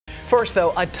First,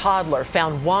 though, a toddler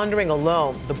found wandering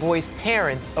alone. The boy's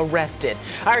parents arrested.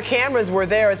 Our cameras were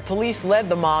there as police led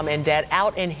the mom and dad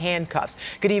out in handcuffs.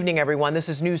 Good evening, everyone. This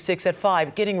is News 6 at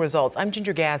 5, Getting Results. I'm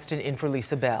Ginger Gadsden in for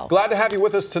Lisa Bell. Glad to have you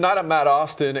with us tonight. I'm Matt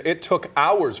Austin. It took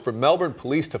hours for Melbourne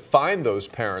police to find those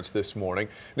parents this morning.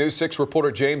 News 6 reporter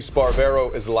James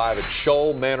Sparvero is live at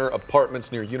Shoal Manor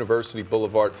Apartments near University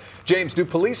Boulevard. James, do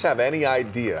police have any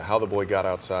idea how the boy got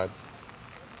outside?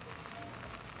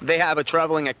 They have a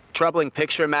troubling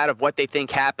picture, Matt, of what they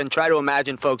think happened. Try to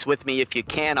imagine, folks, with me if you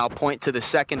can. I'll point to the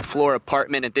second floor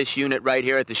apartment at this unit right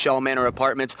here at the Shoal Manor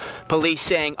Apartments. Police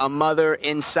saying a mother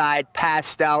inside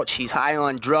passed out. She's high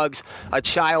on drugs. A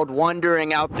child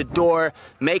wandering out the door,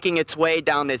 making its way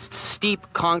down this steep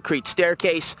concrete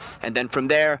staircase, and then from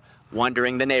there,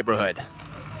 wandering the neighborhood.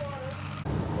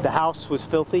 The house was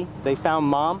filthy. They found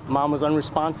Mom. Mom was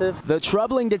unresponsive. The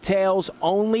troubling details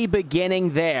only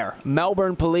beginning there.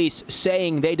 Melbourne police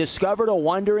saying they discovered a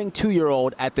wandering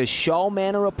 2-year-old at the Shoal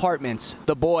Manor Apartments.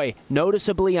 The boy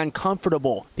noticeably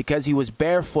uncomfortable because he was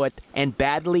barefoot and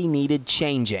badly needed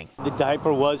changing. The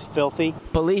diaper was filthy.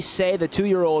 Police say the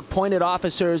 2-year-old pointed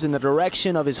officers in the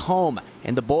direction of his home,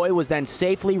 and the boy was then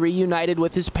safely reunited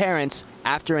with his parents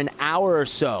after an hour or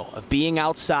so of being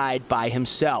outside by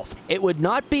himself. It would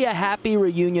not be a happy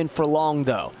reunion for long,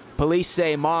 though. Police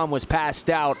say Mom was passed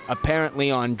out,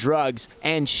 apparently on drugs,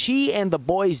 and she and the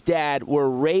boy's dad were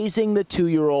raising the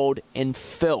 2-year-old in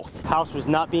filth. House was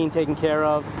not being taken care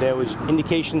of. There was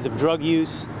indications of drug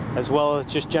use, as well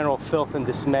as just general filth and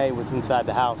dismay what's inside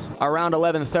the house. Around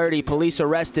 11:30, police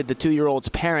arrested the 2-year-old's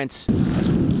parents.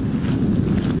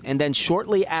 And then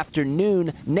shortly after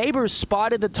noon, neighbors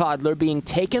spotted the toddler being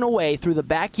taken away through the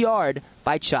backyard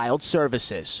by Child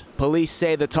Services. Police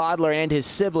say the toddler and his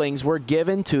siblings were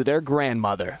given to their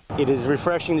grandmother. It is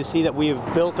refreshing to see that we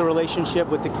have built a relationship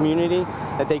with the community,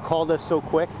 that they called us so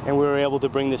quick, and we were able to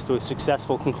bring this to a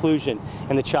successful conclusion,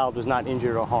 and the child was not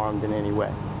injured or harmed in any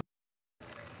way.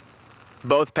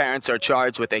 Both parents are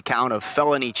charged with a count of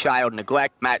felony child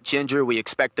neglect. Matt, Ginger, we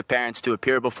expect the parents to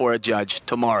appear before a judge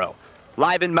tomorrow.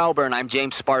 Live in Melbourne, I'm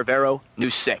James Sparvero,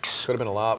 News 6. Could have been a lot